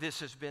think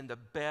this has been the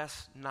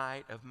best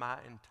night of my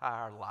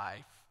entire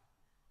life.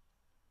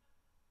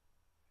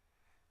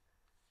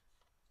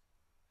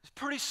 It's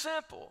pretty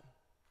simple.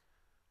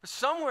 But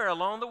somewhere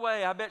along the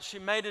way, I bet she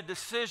made a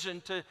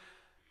decision to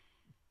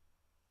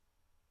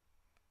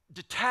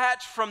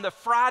detach from the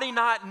Friday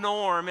night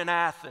norm in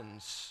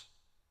Athens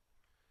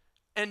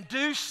and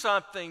do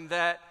something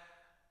that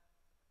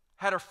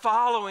had her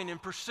following and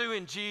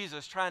pursuing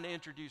Jesus, trying to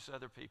introduce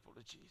other people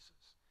to Jesus.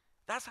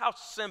 That's how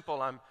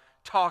simple I'm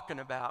talking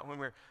about when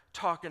we're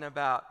talking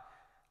about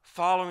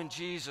following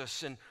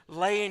Jesus and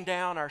laying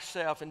down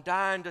ourselves and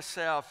dying to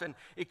self and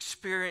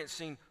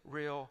experiencing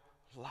real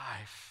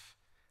life.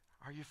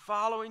 Are you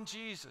following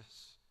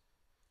Jesus?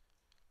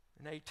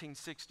 In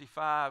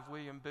 1865,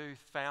 William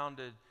Booth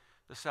founded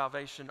the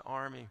Salvation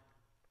Army.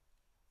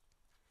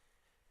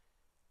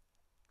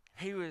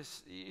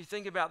 You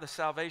think about the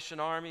Salvation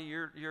Army,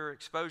 your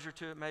exposure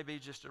to it may be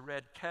just a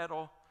red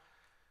kettle.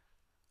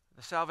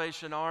 The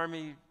Salvation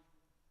Army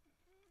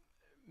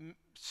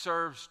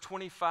serves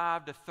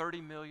 25 to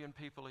 30 million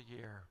people a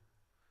year.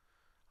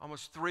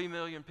 Almost 3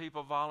 million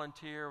people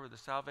volunteer with the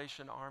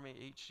Salvation Army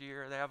each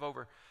year. They have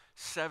over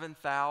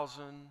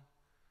 7,000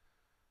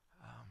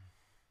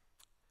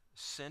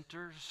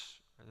 centers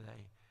where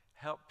they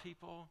help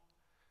people.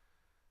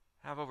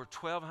 Have over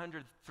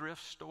 1,200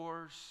 thrift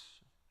stores.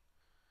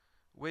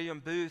 William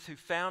Booth, who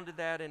founded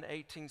that in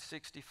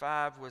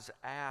 1865, was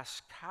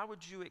asked, how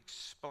would you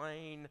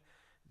explain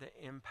the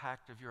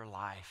impact of your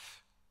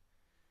life?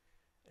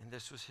 And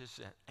this was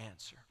his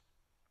answer.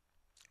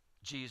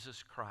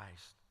 Jesus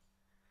Christ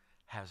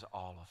has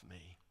all of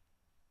me.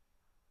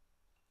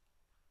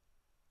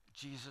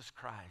 Jesus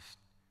Christ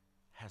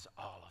has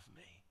all of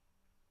me.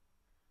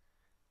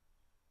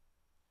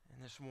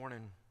 And this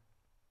morning,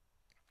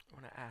 I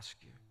want to ask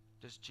you,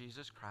 does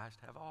Jesus Christ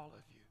have all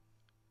of you?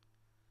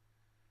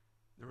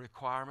 The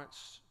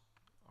requirements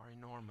are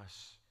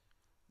enormous.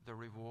 The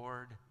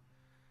reward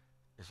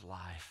is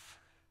life.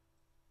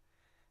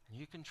 And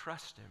you can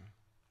trust him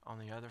on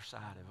the other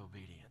side of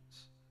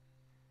obedience.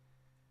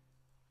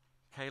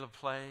 Caleb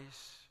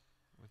plays.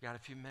 We've got a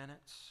few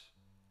minutes.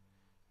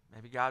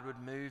 Maybe God would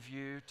move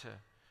you to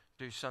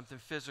do something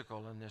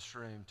physical in this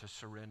room, to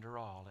surrender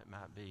all. It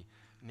might be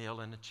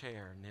kneel in a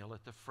chair, kneel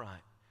at the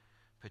front,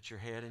 put your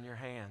head in your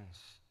hands.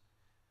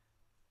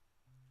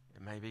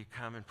 It may be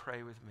come and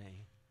pray with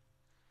me.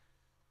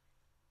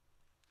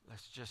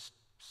 Let's just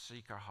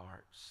seek our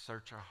hearts,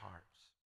 search our heart.